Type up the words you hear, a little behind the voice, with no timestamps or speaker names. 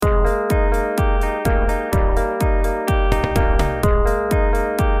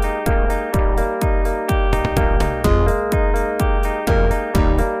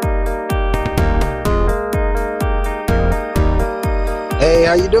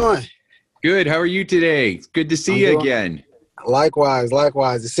doing? Good. How are you today? It's good to see I'm you doing again. likewise,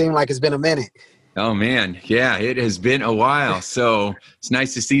 likewise. It seemed like it's been a minute. Oh man, yeah, it has been a while. So it's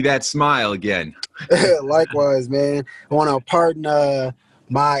nice to see that smile again. Likewise, man. I want to pardon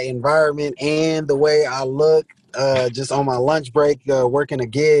my environment and the way I look just on my lunch break, working a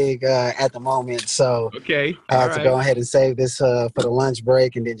gig at the moment. So Okay. I All had to go right. ahead and save this for the lunch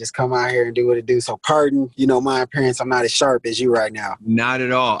break and then just come out here and do what it do. So pardon, my appearance. I'm not as sharp as you right now. Not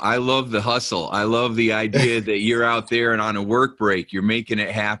at all. I love the hustle. I love the idea that you're out there and on a work break, you're making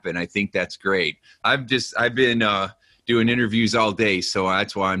it happen. I think that's great. I've been doing interviews all day, so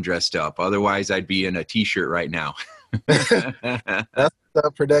that's why I'm dressed up. Otherwise, I'd be in a t-shirt right now. That's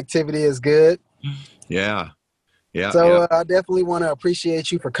productivity is good. Yeah. Yeah. So Yeah. I definitely want to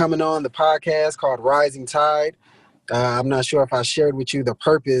appreciate you for coming on the podcast called Rising Tide. I'm not sure if I shared with you the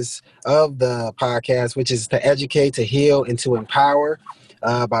purpose of the podcast, which is to educate, to heal, and to empower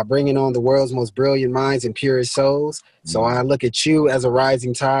by bringing on the world's most brilliant minds and purest souls. So I look at you as a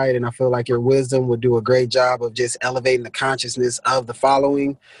rising tide, and I feel like your wisdom would do a great job of just elevating the consciousness of the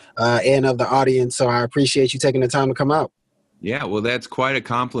following and of the audience. So I appreciate you taking the time to come out. Yeah, well, that's quite a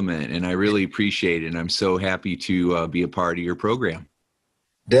compliment, and I really appreciate it. And I'm so happy to be a part of your program.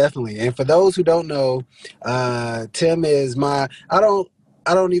 Definitely. And for those who don't know, Tim is I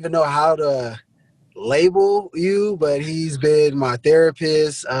don't even know how to label you, but he's been my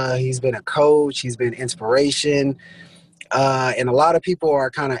therapist. He's been a coach. He's been inspiration. And a lot of people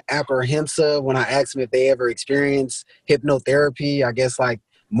are kind of apprehensive when I ask them if they ever experience hypnotherapy. I guess like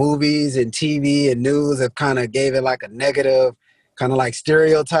movies and TV and news have kind of gave it like a negative kind of like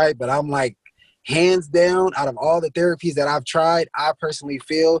stereotype. But I'm like, hands down, out of all the therapies that I've tried, I personally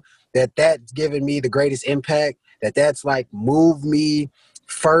feel that that's given me the greatest impact, that's like moved me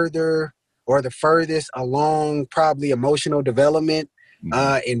further or the furthest along probably emotional development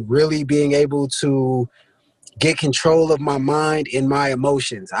and really being able to get control of my mind and my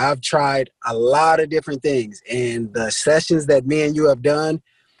emotions. I've tried a lot of different things, and the sessions that me and you have done,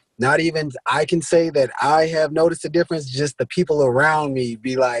 not even I can say that I have noticed a difference, just the people around me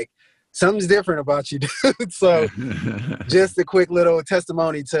be like, something's different about you, dude. So just a quick little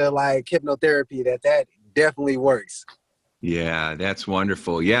testimony to like hypnotherapy that definitely works. Yeah, that's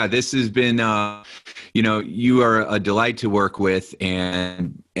wonderful. Yeah, this has been, you are a delight to work with.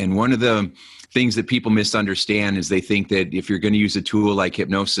 And one of the things that people misunderstand is they think that if you're going to use a tool like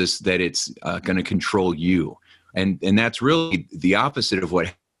hypnosis, that it's going to control you. And that's really the opposite of what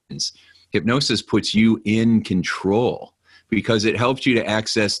happens. Hypnosis puts you in control because it helps you to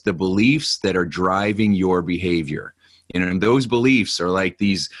access the beliefs that are driving your behavior. And those beliefs are like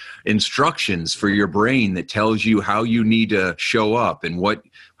these instructions for your brain that tells you how you need to show up and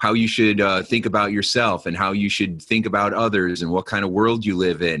how you should think about yourself and how you should think about others and what kind of world you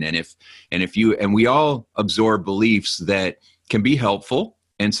live in. And we all absorb beliefs that can be helpful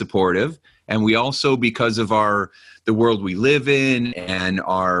and supportive. And we also, because of the world we live in and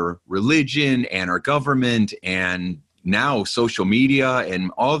our religion and our government and now social media and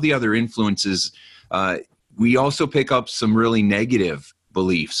all the other influences, we also pick up some really negative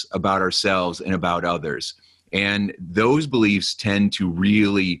beliefs about ourselves and about others. And those beliefs tend to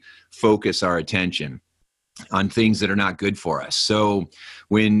really focus our attention on things that are not good for us. So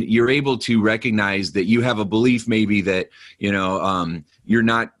when you're able to recognize that you have a belief maybe that, you're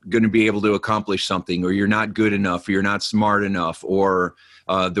not going to be able to accomplish something, or you're not good enough, or you're not smart enough, or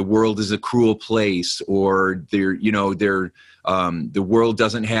the world is a cruel place, or the world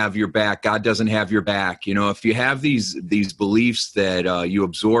doesn't have your back, God doesn't have your back. If you have these beliefs that you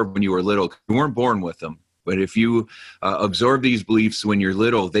absorbed when you were little, you weren't born with them. But if you absorb these beliefs when you're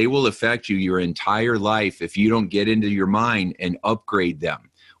little, they will affect you your entire life if you don't get into your mind and upgrade them.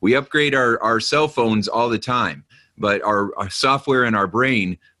 We upgrade our cell phones all the time, but our software in our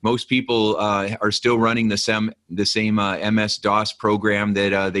brain, most people are still running the same MS-DOS program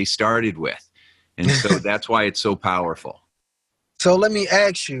that they started with. And so that's why it's so powerful. So let me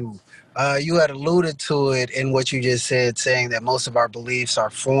ask you, you had alluded to it in what you just said, saying that most of our beliefs are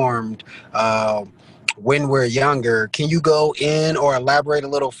formed when we're younger. Can you go in or elaborate a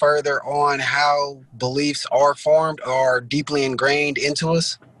little further on how beliefs are formed or deeply ingrained into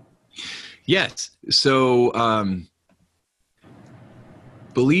us? Yes. So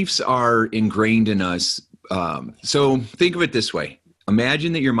beliefs are ingrained in us. So think of it this way.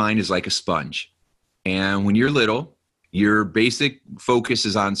 Imagine that your mind is like a sponge. And when you're little, your basic focus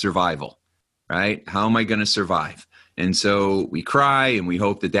is on survival, right? How am I going to survive? And so we cry and we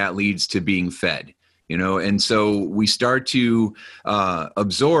hope that leads to being fed. And so we start to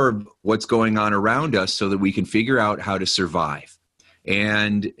absorb what's going on around us so that we can figure out how to survive.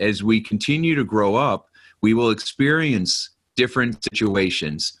 And as we continue to grow up, we will experience different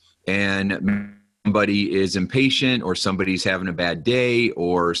situations, and somebody is impatient, or somebody's having a bad day,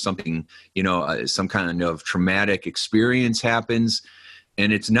 or something, some kind of traumatic experience happens.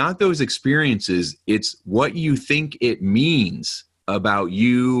 And it's not those experiences, it's what you think it means about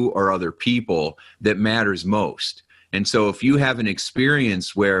you or other people that matters most. And so if you have an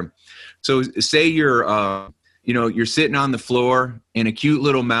experience where, so say you're sitting on the floor and a cute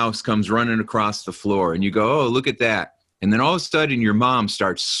little mouse comes running across the floor, and you go, oh, look at that. And then all of a sudden your mom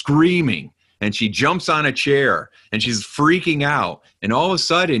starts screaming, and she jumps on a chair and she's freaking out. And all of a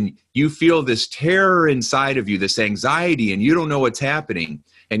sudden you feel this terror inside of you, this anxiety, and you don't know what's happening.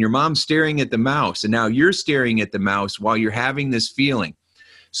 And your mom's staring at the mouse, and now you're staring at the mouse while you're having this feeling.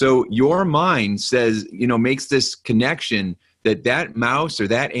 So your mind says, makes this connection that mouse or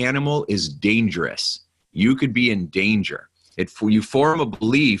that animal is dangerous. You could be in danger. You form a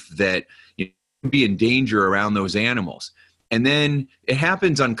belief that you could be in danger around those animals. And then it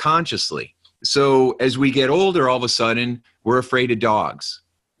happens unconsciously. So as we get older, all of a sudden, we're afraid of dogs.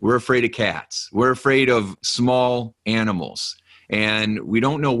 We're afraid of cats. We're afraid of small animals. And we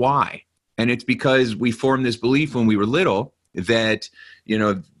don't know why. And it's because we formed this belief when we were little that,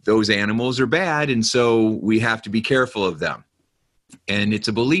 those animals are bad. And so we have to be careful of them. And it's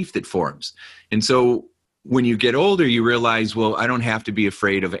a belief that forms. And so when you get older, you realize, well, I don't have to be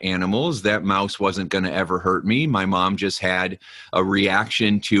afraid of animals. That mouse wasn't going to ever hurt me. My mom just had a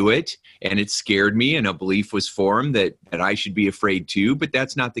reaction to it, and it scared me, and a belief was formed that I should be afraid too. But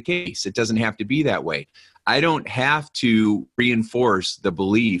that's not the case. It doesn't have to be that way. I don't have to reinforce the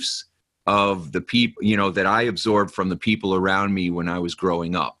beliefs of the people, that I absorbed from the people around me when I was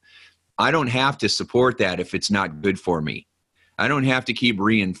growing up. I don't have to support that if it's not good for me. I don't have to keep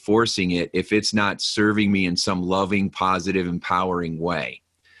reinforcing it if it's not serving me in some loving, positive, empowering way.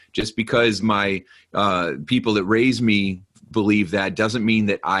 Just because my people that raised me believe that doesn't mean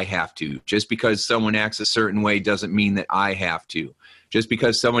that I have to. Just because someone acts a certain way doesn't mean that I have to. Just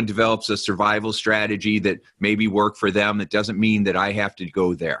because someone develops a survival strategy that maybe work for them, that doesn't mean that I have to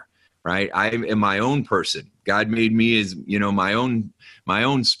go there, right? I am my own person. God made me as, my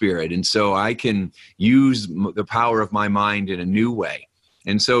own spirit. And so I can use the power of my mind in a new way.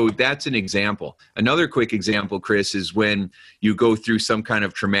 And so that's an example. Another quick example, Chris, is when you go through some kind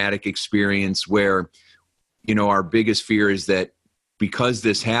of traumatic experience where, our biggest fear is that because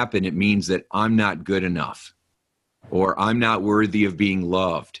this happened, it means that I'm not good enough, or I'm not worthy of being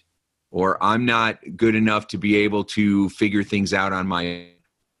loved, or I'm not good enough to be able to figure things out on my own.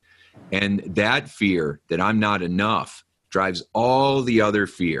 And that fear that I'm not enough drives all the other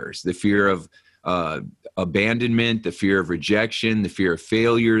fears, the fear of abandonment, the fear of rejection, the fear of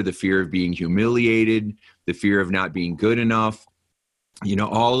failure, the fear of being humiliated, the fear of not being good enough,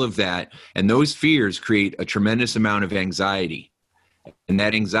 all of that. And those fears create a tremendous amount of anxiety. And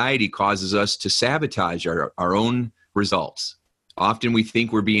that anxiety causes us to sabotage our own results. Often we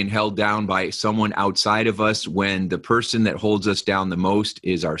think we're being held down by someone outside of us when the person that holds us down the most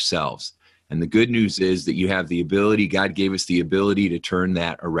is ourselves. And the good news is that you have the ability, God gave us the ability to turn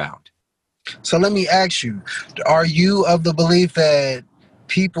that around. So let me ask you, are you of the belief that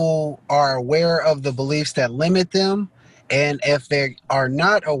people are aware of the beliefs that limit them? And if they are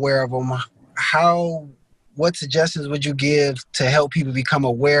not aware of them, what suggestions would you give to help people become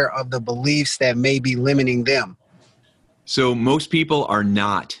aware of the beliefs that may be limiting them? So most people are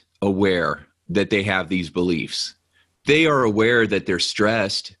not aware that they have these beliefs. They are aware that they're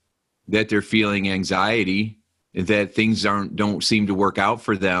stressed, that they're feeling anxiety, that things don't seem to work out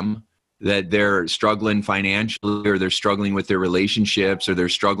for them, that they're struggling financially, or they're struggling with their relationships, or they're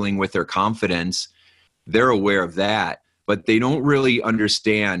struggling with their confidence. They're aware of that, but they don't really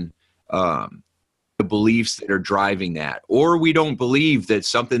understand the beliefs that are driving that. Or we don't believe that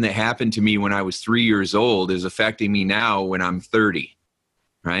something that happened to me when I was 3 years old is affecting me now when I'm 30,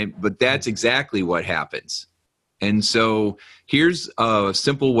 right? But that's exactly what happens. And so here's a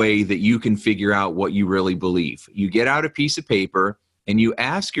simple way that you can figure out what you really believe. You get out a piece of paper and you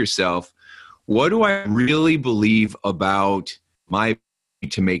ask yourself, what do I really believe about my ability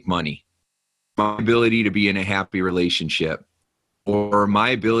to make money, my ability to be in a happy relationship, or my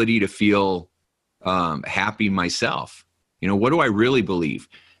ability to feel happy myself? What do I really believe?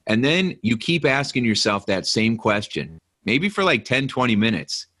 And then you keep asking yourself that same question, maybe for like 10, 20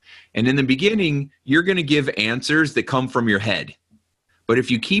 minutes. And in the beginning, you're going to give answers that come from your head. But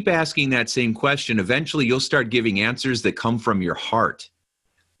if you keep asking that same question, eventually you'll start giving answers that come from your heart.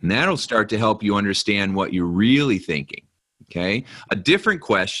 And that'll start to help you understand what you're really thinking. Okay? A different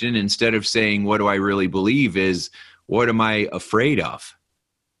question, instead of saying, what do I really believe, is, what am I afraid of?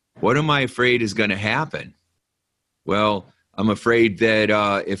 What am I afraid is going to happen? Well, I'm afraid that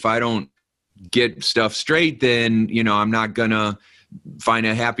if I don't get stuff straight, then, I'm not going to find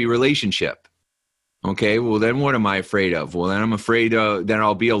a happy relationship. Okay, well, then what am I afraid of? Well, then I'm afraid that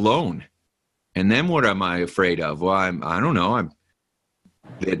I'll be alone. And then what am I afraid of? Well, I don't know.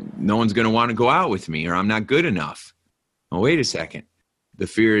 That no one's going to want to go out with me, or I'm not good enough. Oh, wait a second. The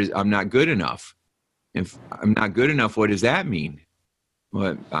fear is I'm not good enough. If I'm not good enough, what does that mean?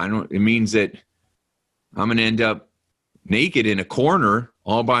 Well, it means that I'm going to end up naked in a corner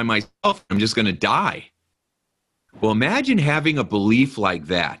all by myself. I'm just going to die. Well, imagine having a belief like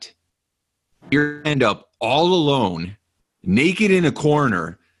that. You end up all alone, naked in a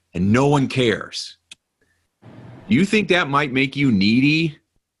corner, and no one cares. You think that might make you needy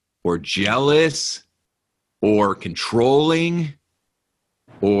or jealous or controlling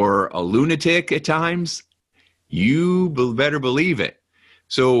or a lunatic at times? You better believe it.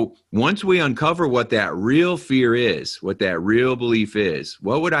 So once we uncover what that real fear is, what that real belief is,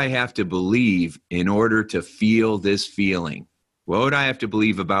 what would I have to believe in order to feel this feeling? What would I have to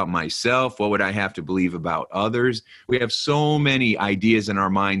believe about myself? What would I have to believe about others? We have so many ideas in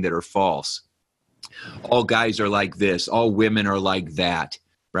our mind that are false. All guys are like this. All women are like that,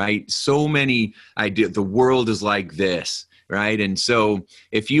 right? So many ideas. The world is like this, right? And so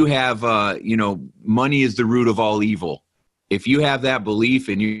if you have, money is the root of all evil. If you have that belief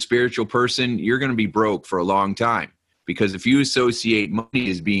and you're a spiritual person, you're going to be broke for a long time. Because if you associate money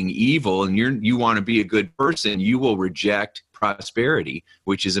as being evil and you want to be a good person, you will reject prosperity,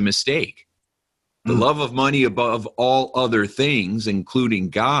 which is a mistake. The love of money above all other things, including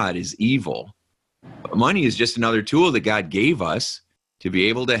God, is evil. But money is just another tool that God gave us to be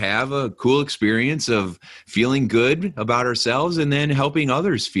able to have a cool experience of feeling good about ourselves and then helping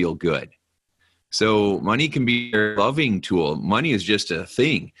others feel good. So money can be a loving tool. Money is just a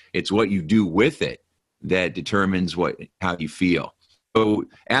thing. It's what you do with it that determines how you feel. So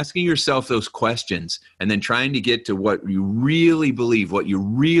asking yourself those questions and then trying to get to what you really believe, what you're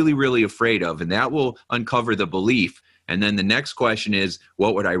really, really afraid of, and that will uncover the belief. And then the next question is,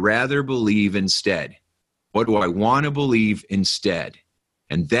 what would I rather believe instead? What do I want to believe instead?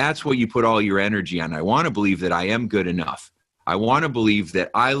 And that's what you put all your energy on. I want to believe that I am good enough. I want to believe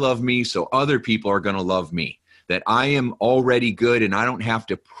that I love me, so other people are going to love me, that I am already good and I don't have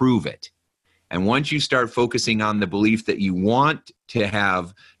to prove it. And once you start focusing on the belief that you want to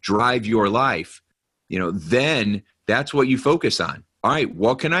have drive your life, then that's what you focus on. All right,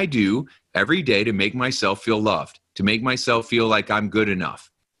 what can I do every day to make myself feel loved, to make myself feel like I'm good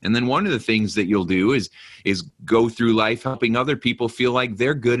enough? And then one of the things that you'll do is go through life helping other people feel like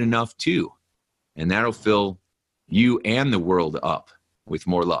they're good enough too. And that'll fill you and the world up with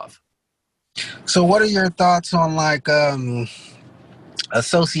more love. So what are your thoughts on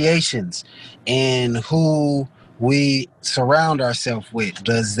associations and who we surround ourselves with?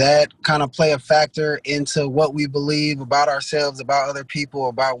 Does that kind of play a factor into what we believe about ourselves, about other people,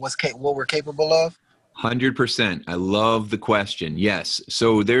 about what we're capable of? 100%. I love the question. Yes.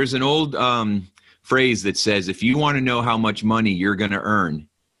 So there's an old phrase that says, if you want to know how much money you're going to earn,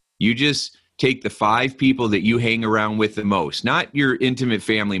 you just take the 5 people that you hang around with the most, not your intimate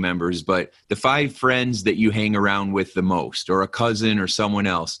family members, but the 5 friends that you hang around with the most, or a cousin or someone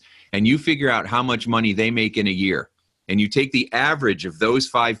else, and you figure out how much money they make in a year. And you take the average of those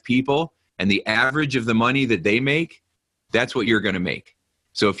 5 people and the average of the money that they make, that's what you're going to make.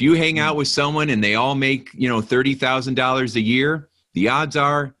 So if you hang out with someone and they all make, $30,000 a year, the odds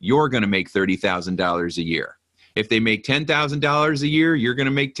are you're going to make $30,000 a year. If they make $10,000 a year, you're going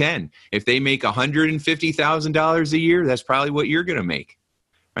to make 10. If they make $150,000 a year, that's probably what you're going to make,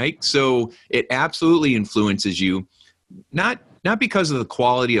 right? So it absolutely influences you, not because of the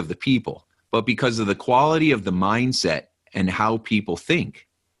quality of the people, but because of the quality of the mindset and how people think,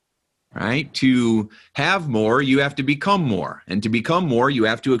 right? To have more, you have to become more. And to become more, you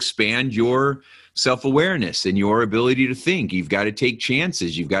have to expand your self-awareness and your ability to think. You've got to take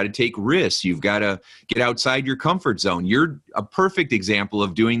chances. You've got to take risks. You've got to get outside your comfort zone. You're a perfect example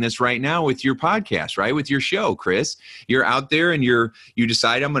of doing this right now with your podcast, right? With your show, Chris. You're out there and you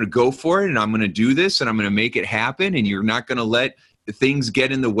decide, I'm going to go for it and I'm going to do this and I'm going to make it happen, and you're not going to let things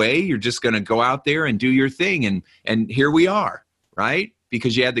get in the way. You're just going to go out there and do your thing. And here we are, right?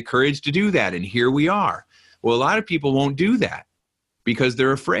 Because you had the courage to do that. And here we are. Well, a lot of people won't do that because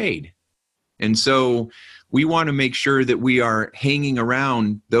they're afraid. And so we want to make sure that we are hanging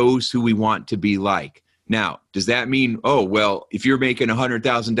around those who we want to be like. Now, does that mean, oh, well, if you're making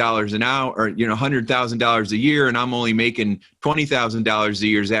 $100,000 an hour or, $100,000 a year and I'm only making $20,000 a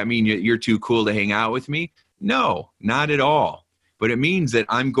year, does that mean you're too cool to hang out with me? No, not at all. But it means that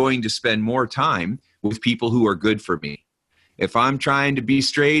I'm going to spend more time with people who are good for me. If I'm trying to be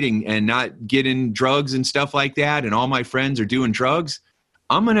straight and not get in drugs and stuff like that, and all my friends are doing drugs,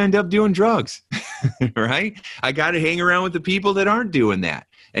 I'm going to end up doing drugs, right? I got to hang around with the people that aren't doing that.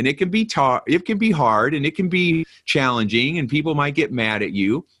 And it can be it can be hard, and it can be challenging, and people might get mad at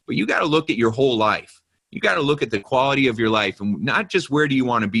you, but you got to look at your whole life. You got to look at the quality of your life, and not just where do you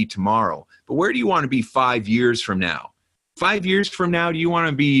want to be tomorrow, but where do you want to be 5 years from now? 5 years from now, do you want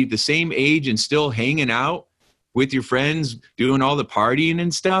to be the same age and still hanging out with your friends, doing all the partying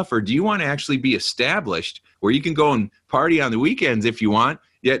and stuff? Or do you want to actually be established where you can go and party on the weekends if you want,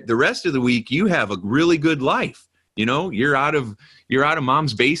 yet the rest of the week you have a really good life? You know, you're out of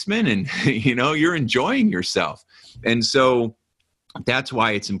mom's basement, and you're enjoying yourself. And so that's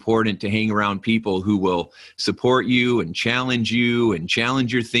why it's important to hang around people who will support you and challenge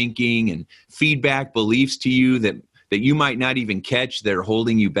your thinking and feedback beliefs to you that you might not even catch that are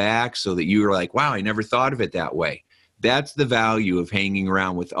holding you back, so that you're like, wow, I never thought of it that way. That's the value of hanging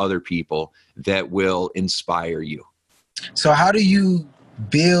around with other people that will inspire you. So how do you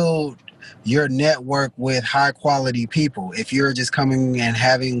build your network with high quality people? If you're just coming and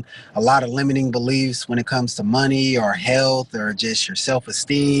having a lot of limiting beliefs when it comes to money or health or just your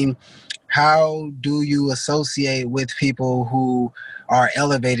self-esteem, how do you associate with people who are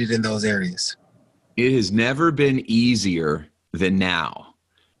elevated in those areas? It has never been easier than now.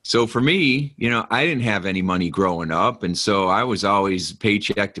 So for me, I didn't have any money growing up. And so I was always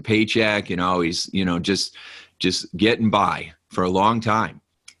paycheck to paycheck and always, just getting by for a long time.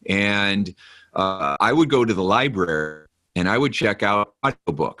 And I would go to the library and I would check out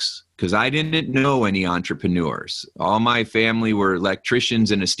audiobooks because I didn't know any entrepreneurs. All my family were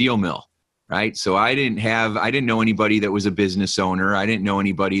electricians in a steel mill, right? So I didn't know anybody that was a business owner. I didn't know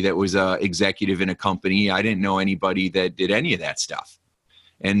anybody that was a executive in a company. I didn't know anybody that did any of that stuff.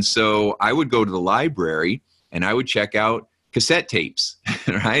 And so I would go to the library and I would check out cassette tapes,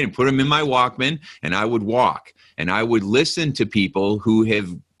 right? And put them in my Walkman, and I would walk and I would listen to people who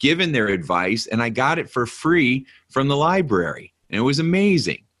have given their advice, and I got it for free from the library. And it was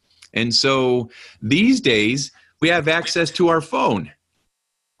amazing. And so these days we have access to our phone,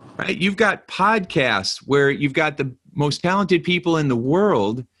 right? You've got podcasts where you've got the most talented people in the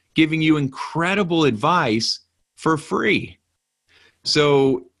world giving you incredible advice for free.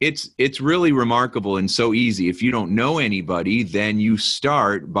 So it's really remarkable and so easy. If you don't know anybody, then you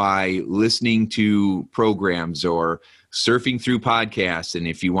start by listening to programs or surfing through podcasts. And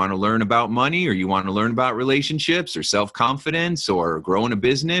if you want to learn about money, or you want to learn about relationships or self-confidence or growing a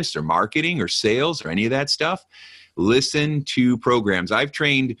business or marketing or sales or any of that stuff, listen to programs. I've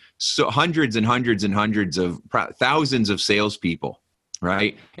trained hundreds and hundreds and hundreds of thousands of salespeople.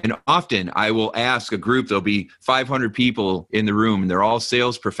 Right. And often I will ask a group, there'll be 500 people in the room and they're all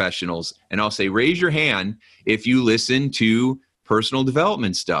sales professionals. And I'll say, raise your hand if you listen to personal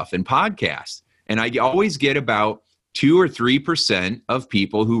development stuff and podcasts. And I always get about 2 or 3% of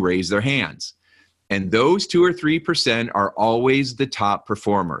people who raise their hands. And those 2 or 3% are always the top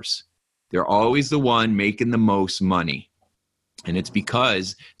performers. They're always the one making the most money. And it's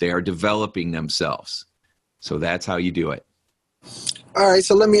because they are developing themselves. So that's how you do it. All right,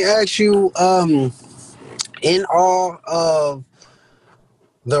 so let me ask you, in all of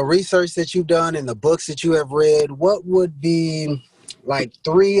the research that you've done and the books that you have read, what would be like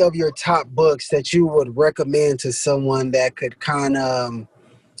 3 of your top books that you would recommend to someone that could kind of,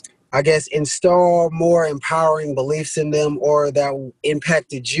 I guess, install more empowering beliefs in them, or that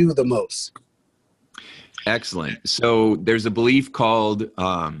impacted you the most? Excellent. So there's a belief called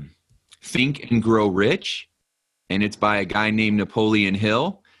Think and Grow Rich. And it's by a guy named Napoleon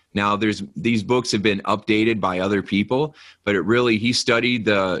Hill. Now, these books have been updated by other people, but he studied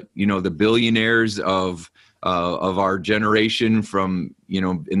the billionaires of our generation from, in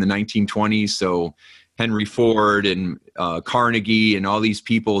the 1920s. So Henry Ford and Carnegie and all these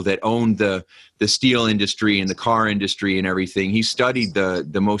people that owned the steel industry and the car industry and everything. He studied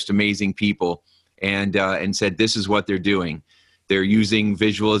the most amazing people and said, this is what they're doing. They're using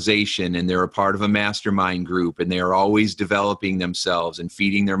visualization, and they're a part of a mastermind group, and they are always developing themselves and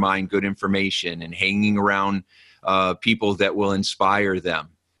feeding their mind good information and hanging around people that will inspire them,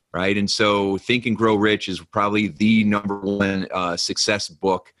 right? And so Think and Grow Rich is probably the number one success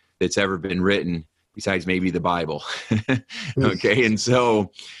book that's ever been written, besides maybe the Bible. Okay, and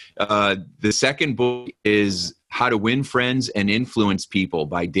so the second book is How to Win Friends and Influence People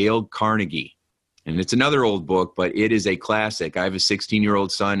by Dale Carnegie. And it's another old book, but it is a classic. I have a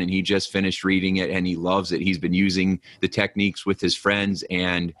 16-year-old son, and he just finished reading it, and he loves it. He's been using the techniques with his friends,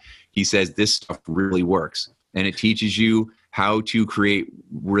 and he says this stuff really works. And it teaches you how to create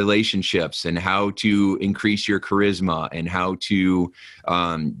relationships and how to increase your charisma and how to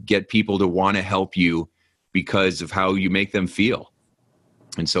get people to want to help you because of how you make them feel.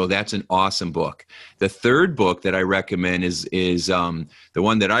 And so that's an awesome book. The third book that I recommend is the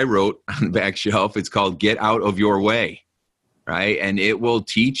one that I wrote on the back shelf. It's called Get Out of Your Way, right? And it will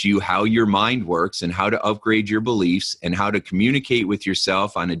teach you how your mind works and how to upgrade your beliefs and how to communicate with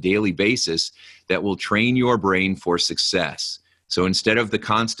yourself on a daily basis that will train your brain for success. So instead of the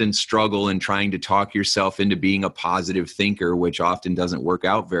constant struggle and trying to talk yourself into being a positive thinker, which often doesn't work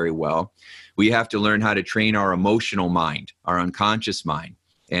out very well, we have to learn how to train our emotional mind, our unconscious mind.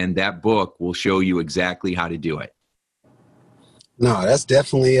 And that book will show you exactly how to do it. No, that's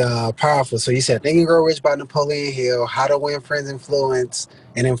definitely powerful. So you said Think and Grow Rich by Napoleon Hill, How to Win Friends and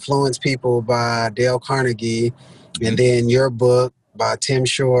Influence People by Dale Carnegie, and then your book by Tim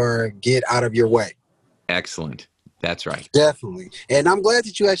Shore, Get Out of Your Way. Excellent. That's right. Definitely. And I'm glad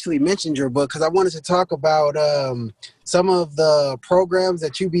that you actually mentioned your book because I wanted to talk about some of the programs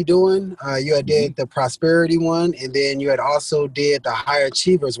that you be doing. You had did the prosperity one, and then you had also did the high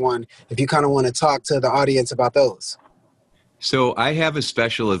achievers one. If you kind of want to talk to the audience about those. So I have a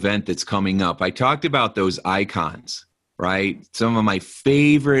special event that's coming up. I talked about those icons, right? Some of my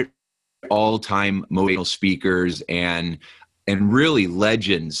favorite all-time motivational speakers and really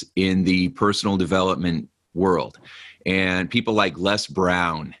legends in the personal development world. And people like Les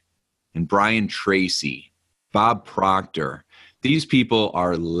Brown and Brian Tracy, Bob Proctor. These people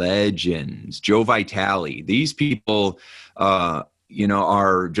are legends. Joe Vitale. These people,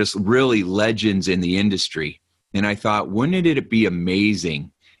 are just really legends in the industry. And I thought, wouldn't it be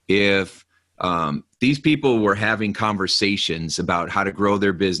amazing if these people were having conversations about how to grow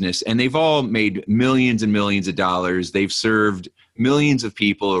their business, and they've all made millions and millions of dollars. They've served millions of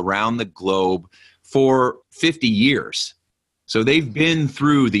people around the globe for 50 years. So they've been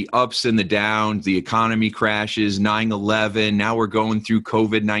through the ups and the downs, the economy crashes, 9/11. Now we're going through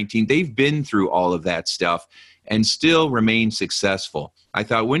COVID-19. They've been through all of that stuff and still remain successful. I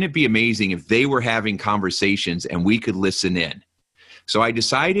thought, wouldn't it be amazing if they were having conversations and we could listen in? So I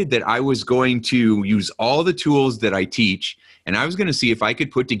decided that I was going to use all the tools that I teach, and I was going to see if I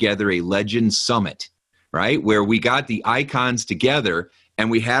could put together a Legend Summit, right? Where we got the icons together and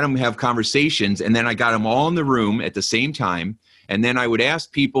we had them have conversations, and then I got them all in the room at the same time. And then I would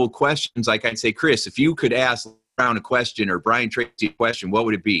ask people questions, like I'd say, Chris, if you could ask Brown a question or Brian Tracy a question, what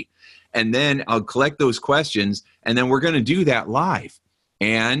would it be? And then I'll collect those questions, and then we're going to do that live.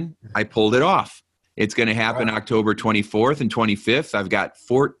 And I pulled it off. It's going to happen October 24th and 25th. I've got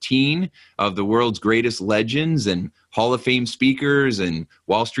 14 of the world's greatest legends and Hall of Fame speakers and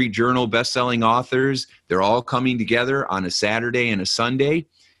Wall Street Journal best-selling authors. They're all coming together on a Saturday and a Sunday,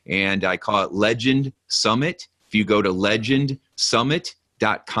 and I call it Legend Summit. If you go to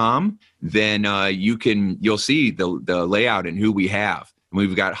legendsummit.com, then you'll see the layout and who we have. And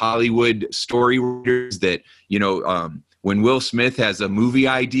we've got Hollywood story writers that, when Will Smith has a movie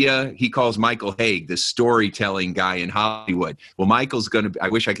idea, he calls Michael Haig, the storytelling guy in Hollywood. Well, Michael's going to, I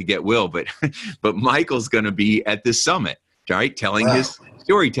wish I could get Will, but Michael's going to be at this summit, right? Telling his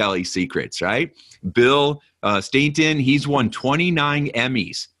storytelling secrets, right? Bill Stainton, he's won 29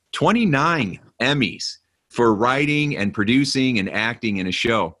 Emmys for writing and producing and acting in a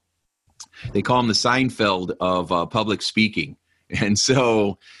show. They call him the Seinfeld of public speaking. And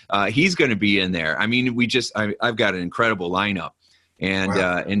so he's going to be in there. I mean, I've got an incredible lineup,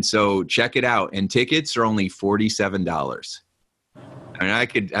 and so check it out. And tickets are only $47. I mean,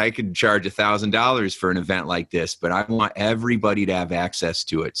 I could charge $1,000 for an event like this, but I want everybody to have access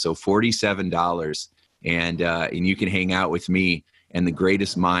to it. So $47, and you can hang out with me and the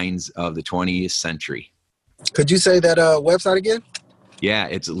greatest minds of the 20th century. Could you say that website again? Yeah,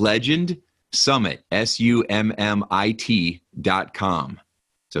 it's Legend Summit, SUMMIT.com.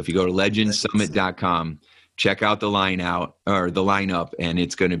 So if you go to legendsummit.com, check out the lineup, and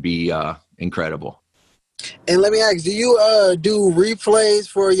it's going to be incredible. And let me ask, do you do replays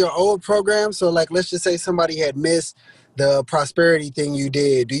for your old program? So like, let's just say somebody had missed the prosperity thing you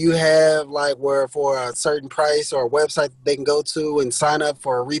did. Do you have where for a certain price or a website they can go to and sign up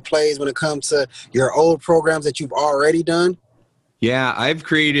for replays when it comes to your old programs that you've already done? Yeah, I'm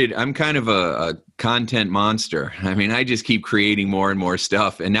kind of a content monster. I mean, I just keep creating more and more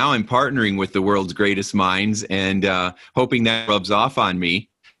stuff. And now I'm partnering with the world's greatest minds and hoping that rubs off on me.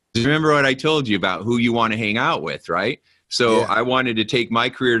 Remember what I told you about who you want to hang out with, right? So I wanted to take my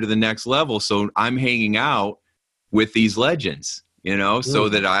career to the next level. So I'm hanging out with these legends, so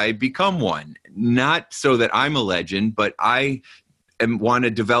that I become one. Not so that I'm a legend, but and want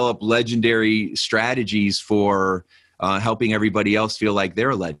to develop legendary strategies for helping everybody else feel like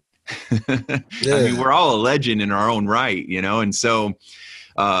they're a legend. I mean, Yeah. we're all a legend in our own right, and so,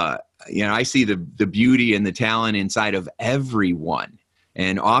 I see the beauty and the talent inside of everyone.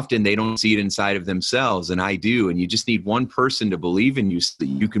 And often they don't see it inside of themselves, and I do. And you just need one person to believe in you so that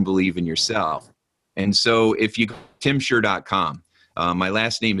you can believe in yourself. And so if you go to timshurr.com, my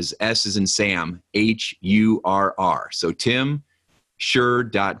last name is S as in Sam, Hurr. So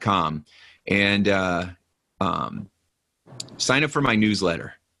timshurr.com. And sign up for my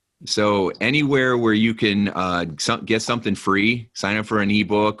newsletter. So anywhere where you can get something free, sign up for an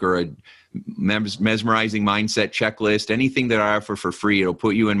ebook or a mesmerizing mindset checklist, anything that I offer for free, it'll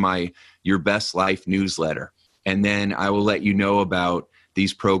put you in Your Best Life newsletter. And then I will let you know about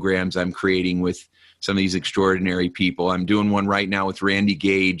these programs I'm creating with some of these extraordinary people. I'm doing one right now with Randy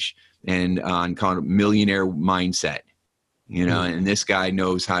Gage and called Millionaire Mindset, and this guy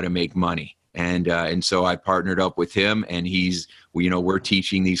knows how to make money. And so I partnered up with him, and we're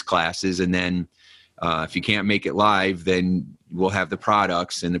teaching these classes. And then if you can't make it live, then we'll have the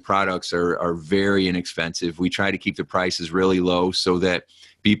products, and the products are very inexpensive. We try to keep the prices really low so that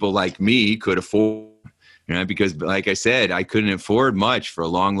people like me could afford, because like I said, I couldn't afford much for a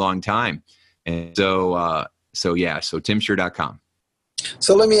long, long time. And so timshurr.com.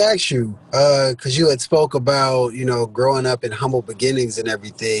 So let me ask you, because you had spoke about, growing up in humble beginnings and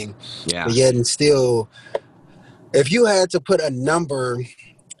everything, Yeah. but yet and still, if you had to put a number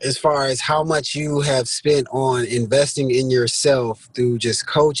as far as how much you have spent on investing in yourself through just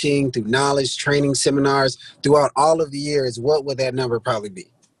coaching, through knowledge, training, seminars, throughout all of the years, what would that number probably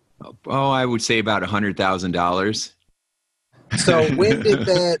be? Oh, I would say about $100,000. So when did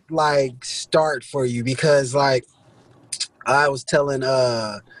that start for you? Because I was telling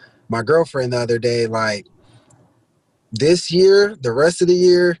my girlfriend the other day, this year, the rest of the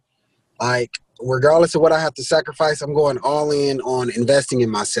year, regardless of what I have to sacrifice, I'm going all in on investing in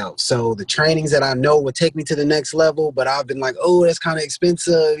myself. So the trainings that I know would take me to the next level, but I've been like, oh, that's kind of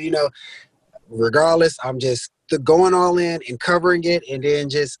expensive, regardless, I'm just going all in and covering it. And then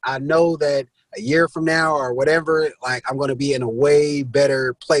I know that a year from now or whatever, I'm going to be in a way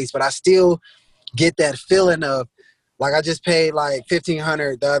better place. But I still get that feeling of, I just paid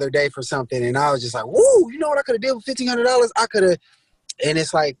 $1,500 the other day for something, and I was just like, woo, you know what I could have did with $1,500? I could have. And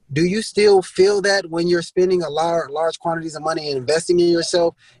it's do you still feel that when you're spending large quantities of money and investing in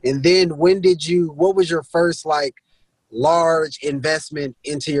yourself? And then what was your first large investment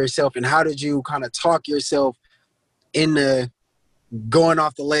into yourself, and how did you kind of talk yourself into going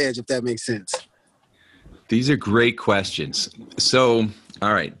off the ledge, if that makes sense? These are great questions. So,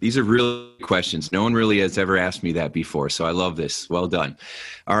 all right, these are real questions. No one really has ever asked me that before, so I love this. Well done.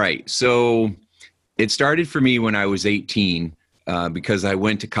 All right, so it started for me when I was 18 because I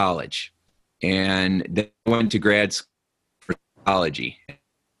went to college, and then I went to grad school for psychology.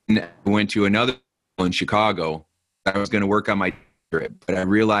 And I went to another school in Chicago. I was going to work on my doctorate, but I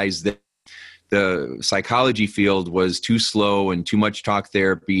realized that the psychology field was too slow and too much talk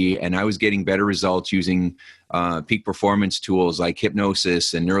therapy, and I was getting better results using peak performance tools like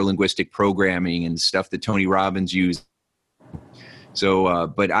hypnosis and neurolinguistic programming and stuff that Tony Robbins used. So,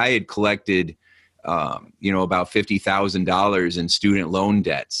 but I had collected, about $50,000 in student loan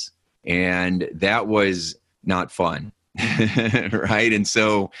debts, and that was not fun, right? And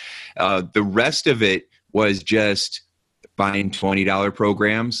so the rest of it was just buying $20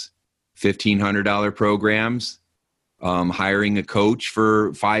 programs, $1,500 programs, hiring a coach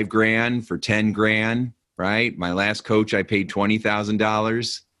for $5,000, for $10,000, right? My last coach, I paid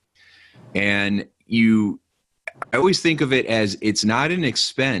 $20,000. And I always think of it as it's not an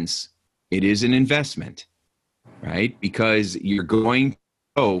expense, it is an investment, right? Because you're going to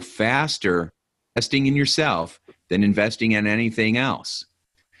go faster investing in yourself than investing in anything else.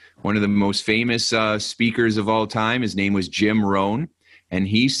 One of the most famous speakers of all time, his name was Jim Rohn. And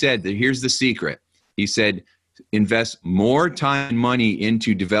he said that here's the secret. He said, invest more time and money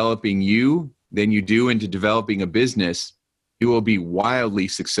into developing you than you do into developing a business. You will be wildly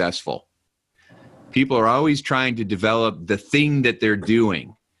successful. People are always trying to develop the thing that they're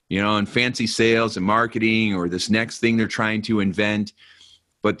doing, in fancy sales and marketing, or this next thing they're trying to invent.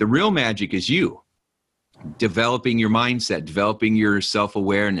 But the real magic is you. Developing your mindset, developing your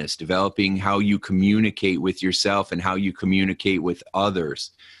self-awareness, developing how you communicate with yourself and how you communicate with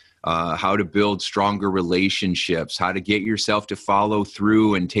others, how to build stronger relationships, how to get yourself to follow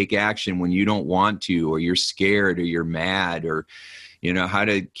through and take action when you don't want to, or you're scared, or you're mad, or, how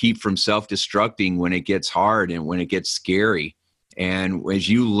to keep from self-destructing when it gets hard and when it gets scary. And as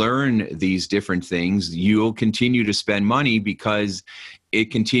you learn these different things, you'll continue to spend money because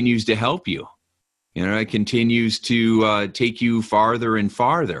it continues to help you. It continues to take you farther and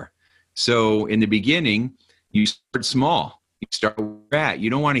farther. So in the beginning, you start small. You start where you're at. You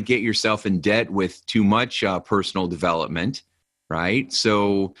don't want to get yourself in debt with too much personal development, right?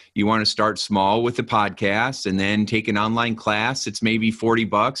 So you want to start small with the podcast and then take an online class. It's maybe $40,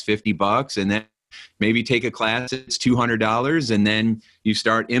 $50, and then maybe take a class, it's $200, and then you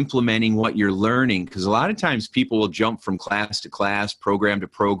start implementing what you're learning. Because a lot of times people will jump from class to class, program to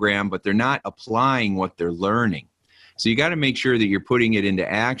program, but they're not applying what they're learning. So you got to make sure that you're putting it into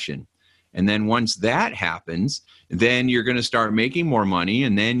action. And then once that happens, then you're going to start making more money,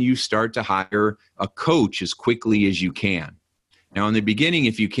 and then you start to hire a coach as quickly as you can. Now, in the beginning,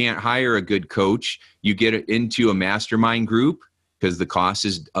 if you can't hire a good coach, you get into a mastermind group, because the cost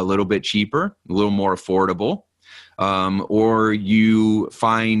is a little bit cheaper, a little more affordable. Or you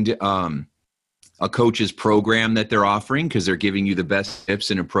find a coach's program that they're offering because they're giving you the best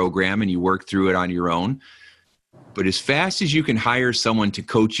tips in a program, and you work through it on your own. But as fast as you can hire someone to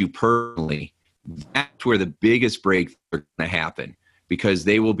coach you personally, that's where the biggest breakthrough is going to happen, because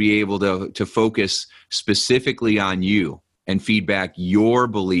they will be able to focus specifically on you and feedback your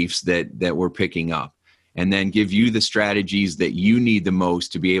beliefs that we're picking up, and then give you the strategies that you need the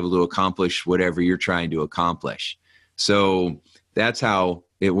most to be able to accomplish whatever you're trying to accomplish. So that's how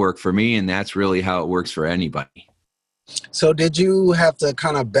it worked for me, and that's really how it works for anybody. So did you have to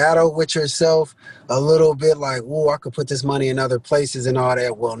kind of battle with yourself a little bit, like, oh, I could put this money in other places and all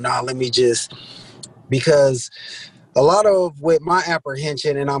that? Well, let me just, because a lot of with my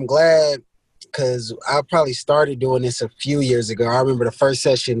apprehension, and I'm glad, because I probably started doing this a few years ago. I remember the first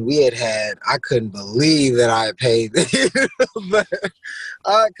session we had, I couldn't believe that I had paid. Because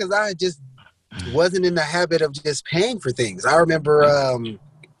I just wasn't in the habit of just paying for things. I remember,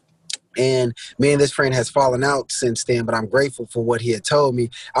 and me and this friend has fallen out since then, but I'm grateful for what he had told me.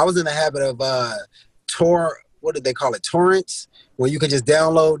 I was in the habit of what did they call it? Torrents, where you could just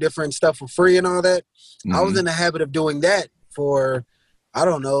download different stuff for free and all that. Mm-hmm. I was in the habit of doing that for, I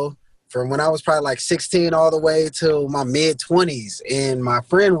don't know, from when I was probably like 16 all the way to my mid-20s. And my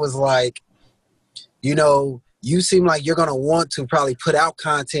friend was like, you seem like you're going to want to probably put out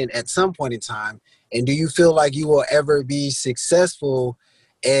content at some point in time. And do you feel like you will ever be successful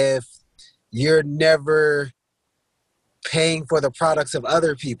if you're never paying for the products of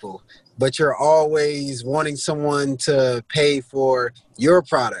other people, but you're always wanting someone to pay for your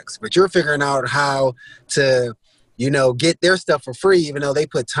products, but you're figuring out how to get their stuff for free, even though they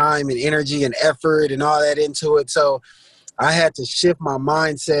put time and energy and effort and all that into it. So I had to shift my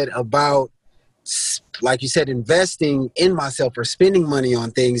mindset about, like you said, investing in myself or spending money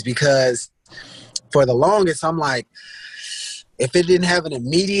on things, because for the longest, I'm like, if it didn't have an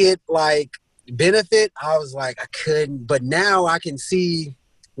immediate benefit, I was like, I couldn't. But now I can see,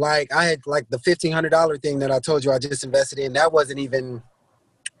 I had the $1,500 thing that I told you I just invested in. That wasn't even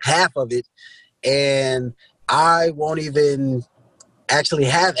half of it. And I won't even actually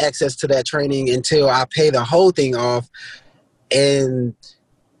have access to that training until I pay the whole thing off. And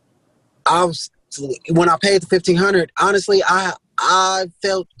when I paid the $1,500, honestly, I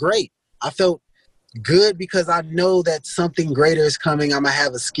felt great. I felt good because I know that something greater is coming. I'm going to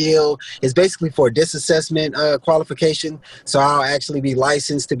have a skill. It's basically for a disassessment qualification. So I'll actually be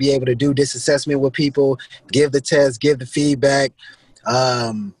licensed to be able to do disassessment with people, give the test, give the feedback.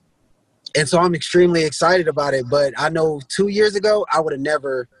 And so I'm extremely excited about it. But I know 2 years ago, I would have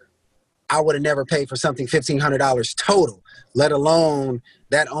never paid for something $1,500 total, let alone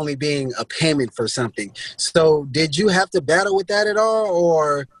that only being a payment for something. So did you have to battle with that at all?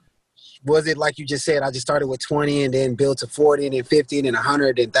 Or was it like you just said, I just started with 20 and then built to 40 and then 50 and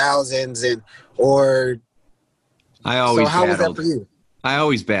 100 and thousands I always so how battled. was that for you? I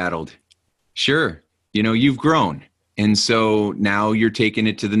always battled. Sure. You've grown. And so now you're taking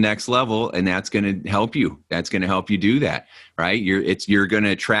it to the next level, and that's going to help you. That's going to help you do that, right? You're going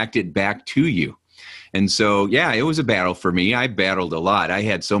to attract it back to you. And so, yeah, it was a battle for me. I battled a lot. I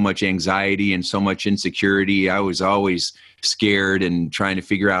had so much anxiety and so much insecurity. I was always scared and trying to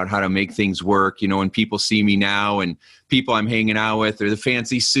figure out how to make things work. When people see me now and people I'm hanging out with, or the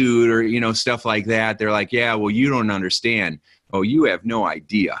fancy suit, or, stuff like that, they're like, yeah, well, you don't understand. Oh, you have no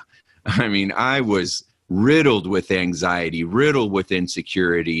idea. I mean, I was riddled with anxiety, riddled with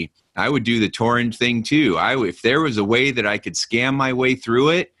insecurity. I would do the torrent thing too. If there was a way that I could scam my way through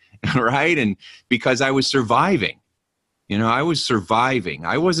it, right? And because I was surviving, I was surviving.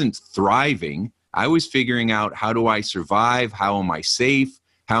 I wasn't thriving. I was figuring out, how do I survive? How am I safe?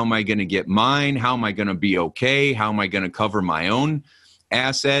 How am I going to get mine? How am I going to be okay? How am I going to cover my own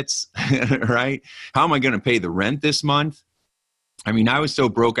assets? Right? How am I going to pay the rent this month? I mean, I was so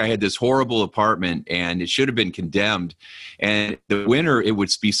broke. I had this horrible apartment and it should have been condemned. And the winter, it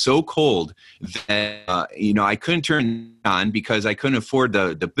would be so cold that, I couldn't turn it on because I couldn't afford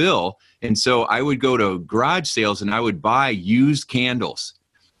the bill. And so I would go to garage sales and I would buy used candles.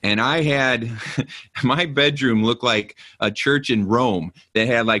 And I had, my bedroom looked like a church in Rome that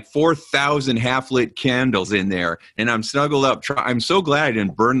had like 4,000 half-lit candles in there. And I'm snuggled up. I'm so glad I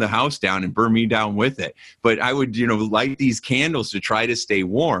didn't burn the house down and burn me down with it. But I would, light these candles to try to stay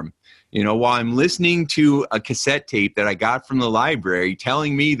warm, while I'm listening to a cassette tape that I got from the library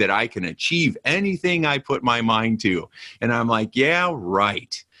telling me that I can achieve anything I put my mind to. And I'm like, yeah,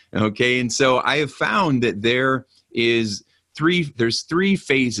 right. Okay. And so I have found that there's three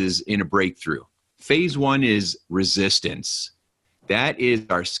phases in a breakthrough. Phase one is resistance. That is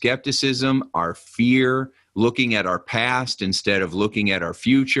our skepticism, our fear, looking at our past instead of looking at our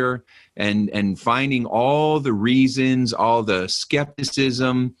future, and finding all the reasons, all the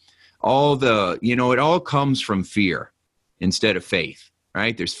skepticism, all the, it all comes from fear instead of faith,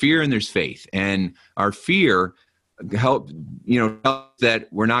 right? There's fear and there's faith. And our fear helps that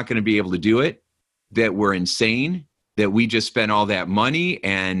we're not going to be able to do it, that we're insane, that we just spent all that money,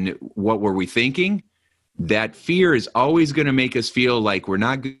 and what were we thinking? That fear is always going to make us feel like we're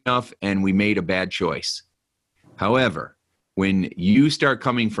not good enough and we made a bad choice. However, when you start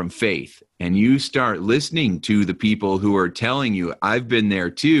coming from faith and you start listening to the people who are telling you, I've been there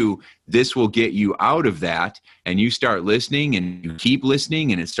too, this will get you out of that, and you start listening and you keep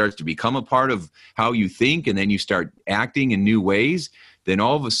listening and it starts to become a part of how you think, and then you start acting in new ways, then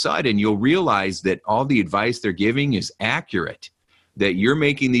all of a sudden you'll realize that all the advice they're giving is accurate, that you're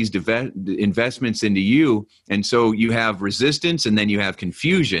making these investments into you. And so you have resistance and then you have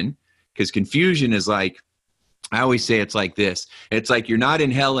confusion, because confusion is like, I always say it's like this. It's like you're not in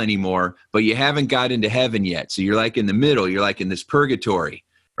hell anymore, but you haven't got into heaven yet. So you're like in the middle. You're like in this purgatory,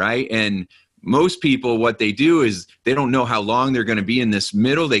 right? And most people, what they do is they don't know how long they're going to be in this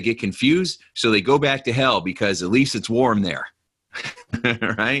middle. They get confused. So they go back to hell because at least it's warm there,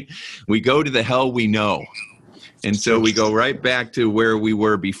 right? We go to the hell we know. And so we go right back to where we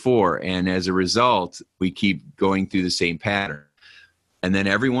were before. And as a result, we keep going through the same pattern. And then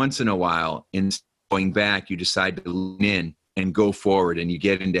every once in a while, instead of going back, you decide to lean in and go forward, and you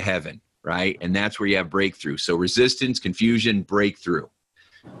get into heaven, right? And that's where you have breakthrough. So resistance, confusion, breakthrough.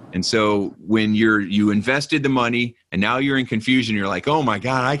 And so when you invested the money and now you're in confusion, you're like, oh my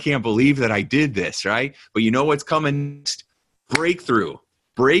God, I can't believe that I did this, right? But you know what's coming next? Breakthrough.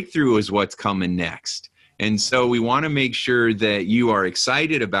 Breakthrough is what's coming next. And so we want to make sure that you are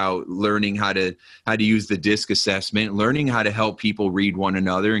excited about learning how to use the DISC assessment, learning how to help people read one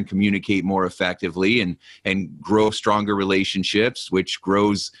another and communicate more effectively, and grow stronger relationships, which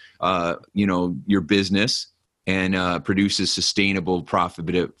grows your business and produces sustainable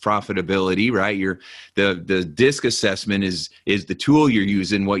profitability, right? The DISC assessment is the tool you're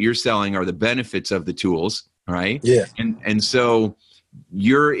using. What you're selling are the benefits of the tools, right? Yeah. And so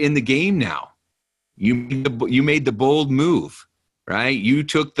you're in the game now. You made the bold move, right? You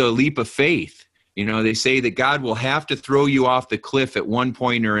took the leap of faith. They say that God will have to throw you off the cliff at one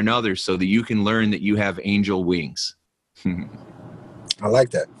point or another so that you can learn that you have angel wings. I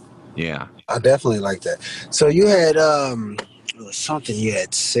like that. Yeah. I definitely like that. So you had something you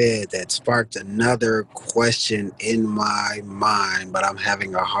had said that sparked another question in my mind, but I'm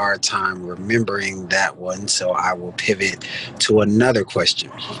having a hard time remembering that one. So I will pivot to another question.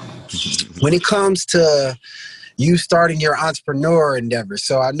 When it comes to you starting your entrepreneur endeavor,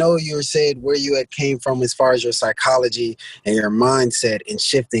 so I know you said where you had came from as far as your psychology and your mindset and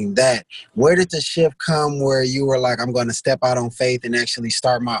shifting that. Where did the shift come where you were like, I'm going to step out on faith and actually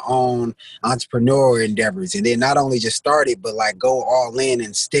start my own entrepreneur endeavors, and then not only just start it, but like go all in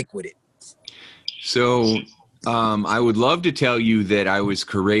and stick with it? So I would love to tell you that I was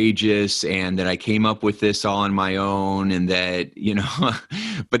courageous and that I came up with this all on my own, and that,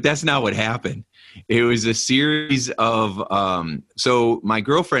 but that's not what happened. It was a series of, so my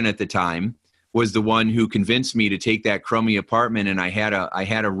girlfriend at the time was the one who convinced me to take that crummy apartment. And I had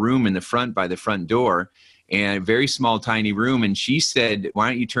a room in the front by the front door, and a very small, tiny room. And she said, why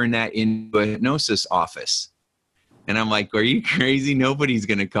don't you turn that into a hypnosis office? And I'm like, are you crazy? Nobody's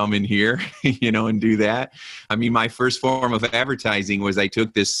going to come in here, and do that. I mean, my first form of advertising was I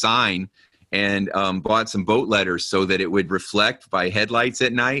took this sign and bought some boat letters so that it would reflect by headlights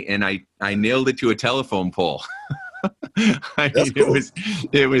at night. And I nailed it to a telephone pole. I That's mean, cool.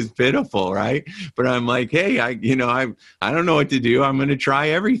 it was pitiful, right? But I'm like, hey, I don't know what to do. I'm going to try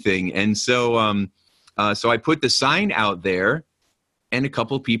everything. And so, so I put the sign out there, and a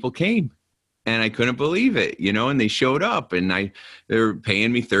couple of people came, and I couldn't believe it, and they showed up, and they're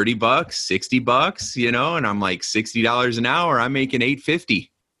paying me $30, $60, and I'm like, $60 an hour. I'm making $8.50.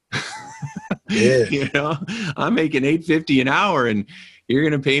 Yeah. I'm making $8.50 an hour, and you're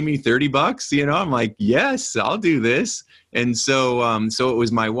going to pay me $30. I'm like, yes, I'll do this. And so, so it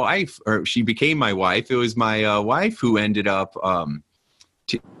was my wife, or she became my wife. It was my wife who ended up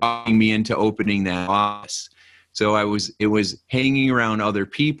talking me into opening that office. So it was hanging around other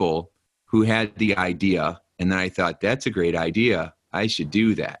people who had the idea. And then I thought, that's a great idea. I should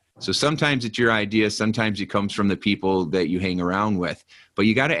do that. So sometimes it's your idea. Sometimes it comes from the people that you hang around with, but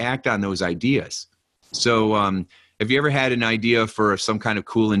you got to act on those ideas. So have you ever had an idea for some kind of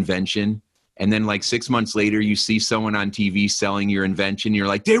cool invention, and then like 6 months later, you see someone on TV selling your invention? You're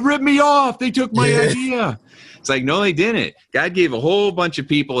like, they ripped me off. They took my idea. It's like, no, they didn't. God gave a whole bunch of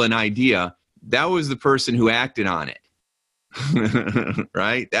people an idea. That was the person who acted on it.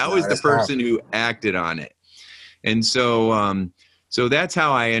 Right? That was the person who acted on it. And so, so that's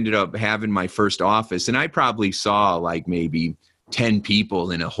how I ended up having my first office. And I probably saw like maybe 10 people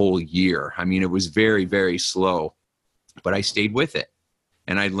in a whole year. I mean, it was very, very slow, but I stayed with it.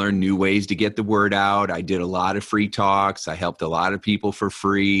 And I learned new ways to get the word out. I did a lot of free talks. I helped a lot of people for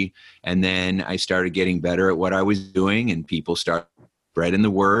free. And then I started getting better at what I was doing, and people started spreading the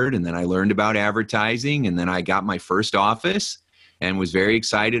word. And then I learned about advertising. And then I got my first office and was very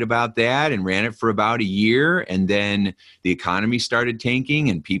excited about that, and ran it for about a year. And then the economy started tanking,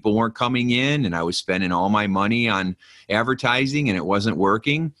 and people weren't coming in, and I was spending all my money on advertising, and it wasn't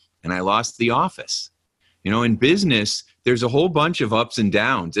working. And I lost the office. In business, there's a whole bunch of ups and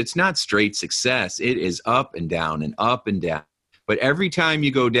downs. It's not straight success. It is up and down and up and down. But every time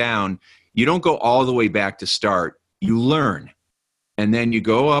you go down, you don't go all the way back to start. You learn. And then you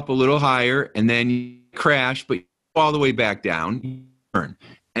go up a little higher, and then you crash, but you go all the way back down. You learn.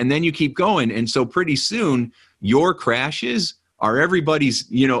 And then you keep going. And so pretty soon, your crashes are everybody's,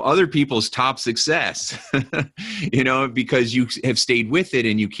 other people's top success, because you have stayed with it,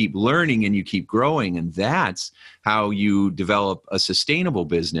 and you keep learning, and you keep growing. And that's how you develop a sustainable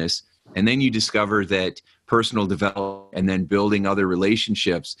business. And then you discover that personal development and then building other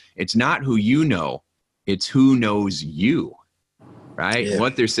relationships, it's not who you know, it's who knows you, right? Yeah.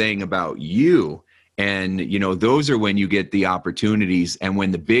 What they're saying about you. And, those are when you get the opportunities. And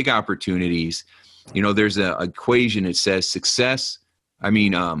when the big opportunities, there's an equation. It says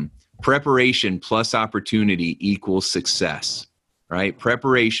preparation plus opportunity equals success, right?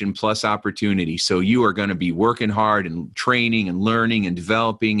 Preparation plus opportunity. So you are going to be working hard and training and learning and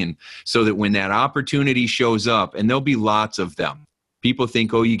developing. And so that when that opportunity shows up, and there'll be lots of them, people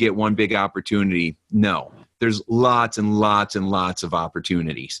think, oh, you get one big opportunity. No, there's lots and lots and lots of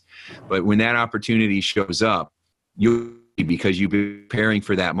opportunities. But when that opportunity shows up, because you've been preparing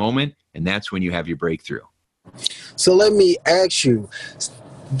for that moment, and that's when you have your breakthrough. So let me ask you,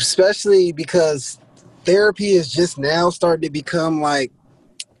 especially because therapy is just now starting to become like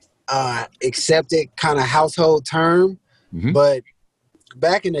accepted kind of household term, but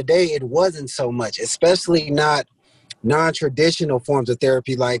back in the day it wasn't so much, especially not non-traditional forms of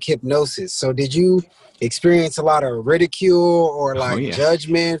therapy like hypnosis. So did you experience a lot of ridicule or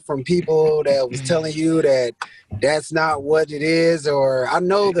judgment from people that was telling you that that's not what it is? Or I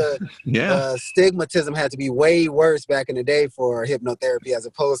know the stigmatism had to be way worse back in the day for hypnotherapy as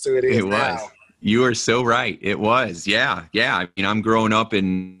opposed to it is now. You are so right. It was. Yeah. I mean, I'm growing up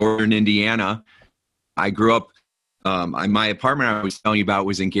in northern Indiana. I grew up, my apartment I was telling you about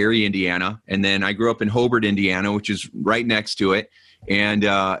was in Gary, Indiana. And then I grew up in Hobart, Indiana, which is right next to it.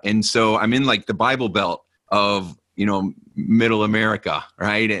 And so I'm in like the Bible Belt of, middle America.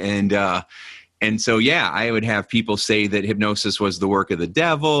 Right. And so, I would have people say that hypnosis was the work of the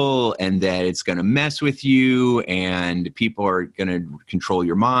devil, and that it's going to mess with you, and people are going to control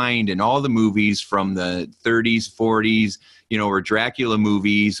your mind, and all the movies from the 30s, 40s, or Dracula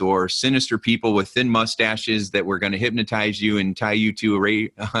movies, or sinister people with thin mustaches that were going to hypnotize you and tie you to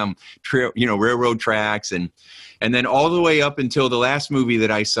railroad tracks. And then all the way up until the last movie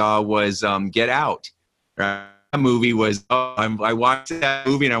that I saw was Get Out. Right? That movie was, I watched that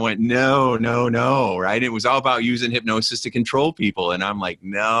movie and I went, no, right? It was all about using hypnosis to control people. And I'm like,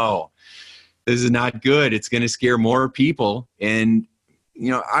 no, this is not good. It's going to scare more people. And,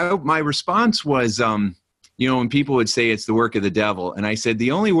 my response was, when people would say it's the work of the devil, and I said,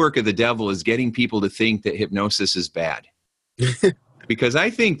 the only work of the devil is getting people to think that hypnosis is bad. Because I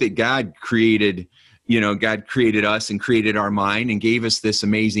think that God created, God created us and created our mind and gave us this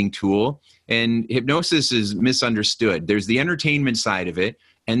amazing tool. And hypnosis is misunderstood. There's the entertainment side of it,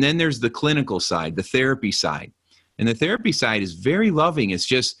 and then there's the clinical side, the therapy side. And the therapy side is very loving. It's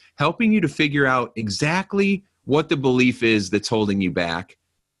just helping you to figure out exactly what the belief is that's holding you back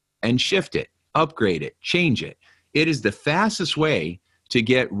and shift it, upgrade it, change it. It is the fastest way to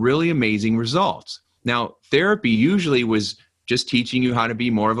get really amazing results. Now, therapy usually was just teaching you how to be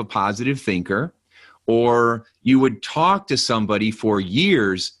more of a positive thinker, or you would talk to somebody for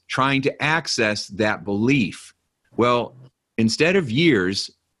years trying to access that belief. Well, instead of years,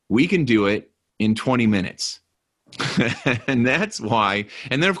 we can do it in 20 minutes. And that's why.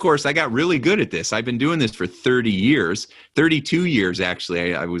 And then, of course, I got really good at this. I've been doing this for 30 years, 32 years,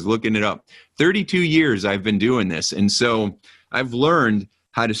 actually. I was looking it up. 32 years I've been doing this. And so I've learned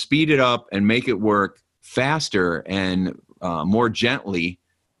how to speed it up and make it work faster and more gently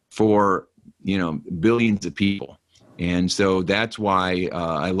for, billions of people. And so that's why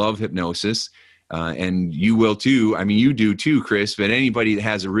I love hypnosis. And you will too. I mean, you do too, Chris, but anybody that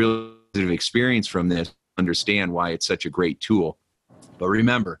has a real positive experience from this understand why it's such a great tool. But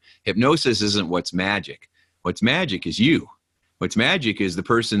remember, hypnosis isn't what's magic. What's magic is you. What's magic is the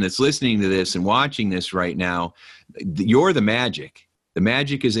person that's listening to this and watching this right now. You're the magic. The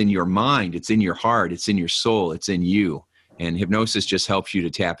magic is in your mind. It's in your heart. It's in your soul. It's in you. And hypnosis just helps you to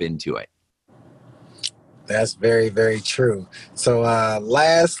tap into it. That's very, very true. So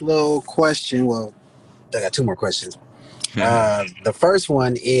last little question. Well, I got two more questions. The first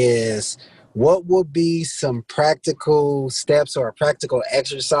one is, what would be some practical steps or a practical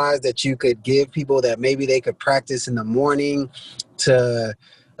exercise that you could give people that maybe they could practice in the morning to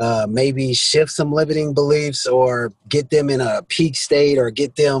maybe shift some limiting beliefs or get them in a peak state or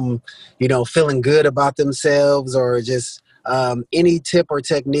get them, feeling good about themselves, or just any tip or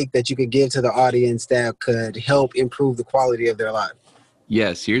technique that you could give to the audience that could help improve the quality of their life?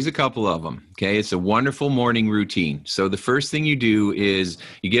 Yes, here's a couple of them. Okay, it's a wonderful morning routine. So the first thing you do is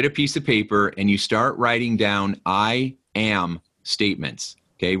you get a piece of paper and you start writing down I am statements.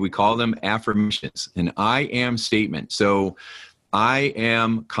 Okay, we call them affirmations, an I am statement. So I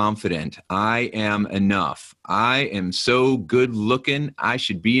am confident. I am enough. I am so good looking. I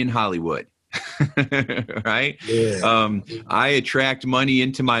should be in Hollywood. Right? Yeah. I attract money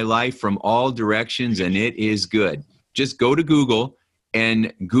into my life from all directions and it is good. Just go to Google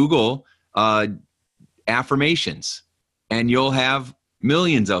and Google affirmations, and you'll have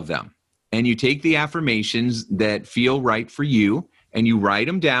millions of them. And you take the affirmations that feel right for you, and you write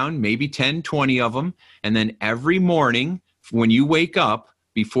them down, maybe 10, 20 of them. And then every morning when you wake up,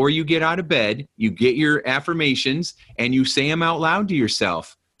 before you get out of bed, you get your affirmations and you say them out loud to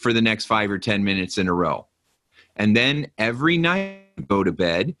yourself for the next 5 or 10 minutes in a row. And then every night you go to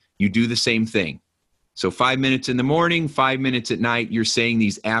bed, you do the same thing. So 5 minutes in the morning, 5 minutes at night, you're saying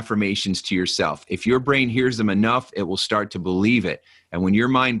these affirmations to yourself. If your brain hears them enough, it will start to believe it. And when your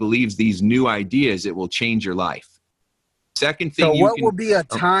mind believes these new ideas, it will change your life. Second thing. So what will be a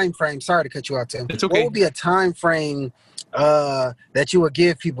time frame? Sorry to cut you off, Tim. It's okay. What would be a time frame that you would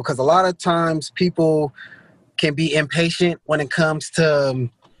give people? Because a lot of times people can be impatient when it comes to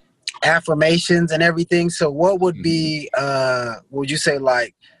affirmations and everything. So what would be, would you say,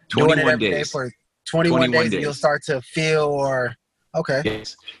 like 21 days. For 21 days and you'll start to feel, or okay.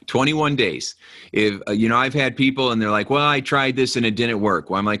 Yes, 21 days. If I've had people and they're like, well, I tried this and it didn't work.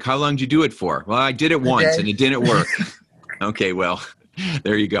 Well, I'm like, how long did you do it for? Well, I did it once and it didn't work. Okay, well,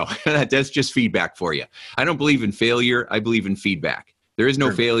 there you go. That's just feedback for you. I don't believe in failure. I believe in feedback. There is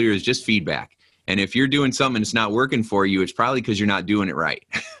no failure. It's just feedback. And if you're doing something and it's not working for you, it's probably because you're not doing it right.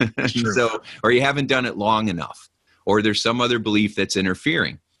 So, or you haven't done it long enough, or there's some other belief that's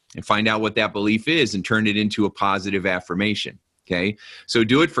interfering. And find out what that belief is and turn it into a positive affirmation. Okay. So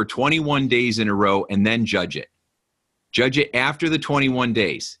do it for 21 days in a row and then judge it. Judge it after the 21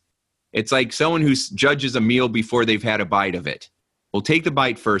 days. It's like someone who judges a meal before they've had a bite of it. We'll take the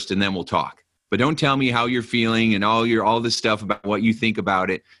bite first and then we'll talk. But don't tell me how you're feeling and all this stuff about what you think about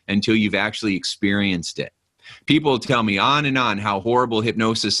it until you've actually experienced it. People tell me on and on how horrible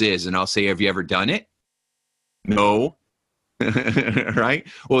hypnosis is. And I'll say, have you ever done it? No. Right?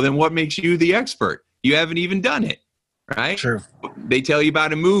 Well, then what makes you the expert? You haven't even done it, right? True. They tell you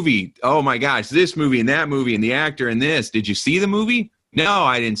about a movie. Oh my gosh, this movie and that movie and the actor and this. Did you see the movie? No,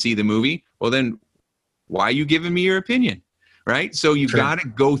 I didn't see the movie. Well, then why are you giving me your opinion? Right? So you've got to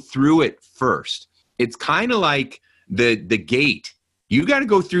go through it first. It's kind of like the gate. You got to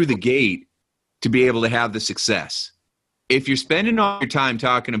go through the gate to be able to have the success. If you're spending all your time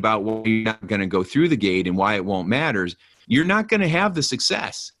talking about why you're not going to go through the gate and why it won't matter, you're not going to have the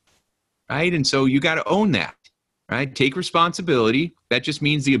success. right? And so you got to own that, right? Take responsibility. That just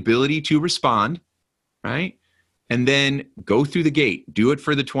means the ability to respond, right? And then go through the gate. Do it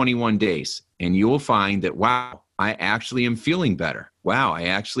for the 21 days. And you will find that, wow, I actually am feeling better. Wow, I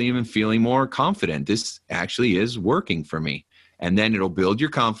actually am feeling more confident. This actually is working for me. And then it'll build your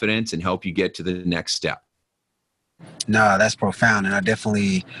confidence and help you get to the next step. No, that's profound, and I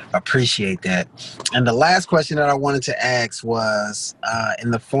definitely appreciate that. And the last question that I wanted to ask was in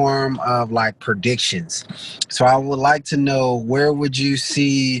the form of like predictions. So I would like to know, where would you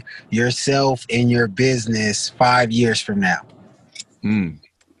see yourself in your business 5 years from now?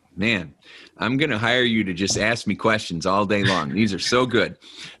 Man, I'm going to hire you to just ask me questions all day long. These are so good.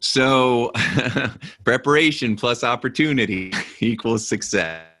 So preparation plus opportunity equals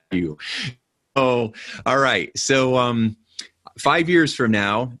success. Oh, all right. So 5 years from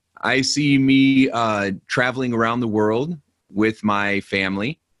now, I see me traveling around the world with my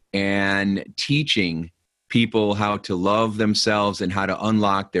family and teaching people how to love themselves and how to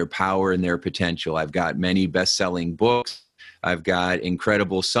unlock their power and their potential. I've got many best-selling books. I've got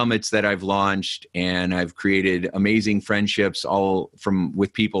incredible summits that I've launched, and I've created amazing friendships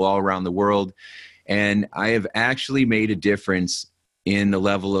with people all around the world. And I have actually made a difference in the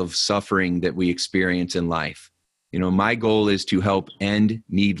level of suffering that we experience in life. You know, my goal is to help end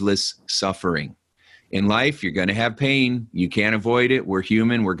needless suffering. In life, you're going to have pain. You can't avoid it. We're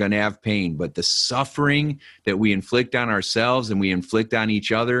human. We're going to have pain. But the suffering that we inflict on ourselves and we inflict on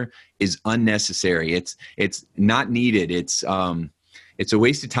each other is unnecessary. It's not needed. It's a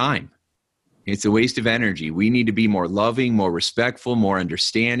waste of time. It's a waste of energy. We need to be more loving, more respectful, more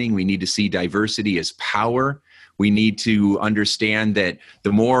understanding. We need to see diversity as power. We need to understand that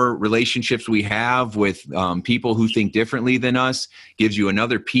the more relationships we have with people who think differently than us gives you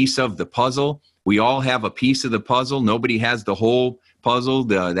another piece of the puzzle. We all have a piece of the puzzle. Nobody has the whole puzzle.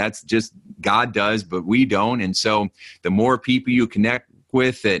 That's just God does, but we don't. And so the more people you connect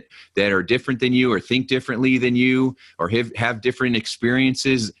with that are different than you or think differently than you or have different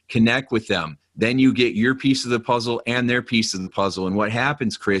experiences, connect with them. Then you get your piece of the puzzle and their piece of the puzzle. And what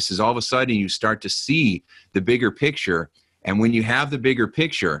happens, Chris, is all of a sudden you start to see the bigger picture. And when you have the bigger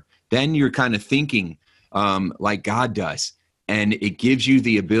picture, then you're kind of thinking like God does. And it gives you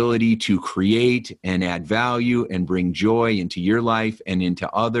the ability to create and add value and bring joy into your life and into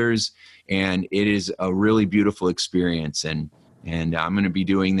others. And it is a really beautiful experience. And I'm going to be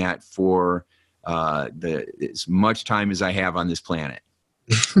doing that for as much time as I have on this planet.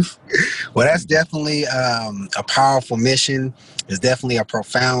 Well, that's definitely a powerful mission. It's definitely a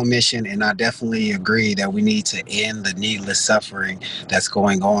profound mission, and I definitely agree that we need to end the needless suffering that's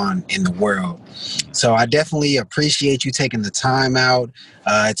going on in the world. So I definitely appreciate you taking the time out.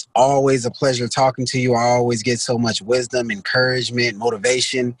 It's always a pleasure talking to you. I always get so much wisdom, encouragement,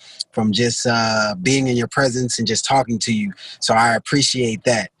 motivation from just being in your presence and just talking to you. So I appreciate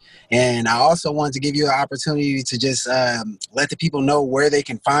that. And I also wanted to give you an opportunity to just let the people know where they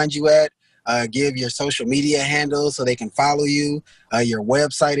can find you at, give your social media handles so they can follow you, your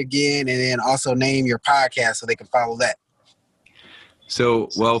website again, and then also name your podcast so they can follow that. So,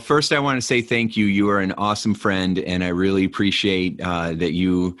 well, first I want to say thank you. You are an awesome friend, and I really appreciate that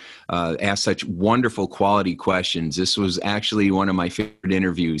you asked such wonderful quality questions. This was actually one of my favorite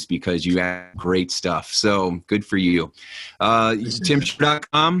interviews because you had great stuff. So good for you.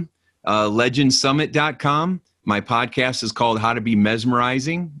 TimScher.com. legendsummit.com. My podcast is called How to Be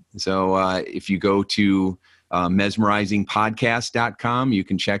Mesmerizing. So if you go to mesmerizingpodcast.com, you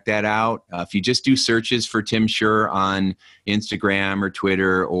can check that out. If you just do searches for Tim Scher on Instagram or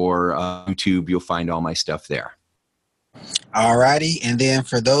Twitter or YouTube, you'll find all my stuff there. All righty. And then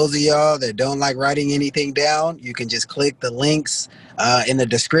for those of y'all that don't like writing anything down, you can just click the links in the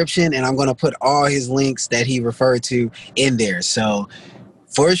description, and I'm going to put all his links that he referred to in there. So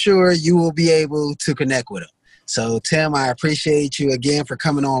for sure, you will be able to connect with him. So, Tim, I appreciate you again for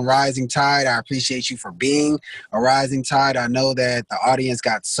coming on Rising Tide. I appreciate you for being a Rising Tide. I know that the audience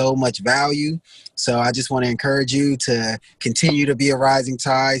got so much value. So I just want to encourage you to continue to be a Rising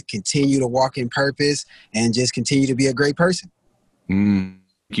Tide, continue to walk in purpose, and just continue to be a great person. Thank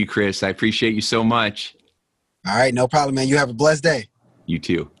you, Chris. I appreciate you so much. All right. No problem, man. You have a blessed day. You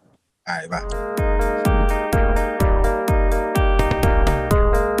too. All right. Bye.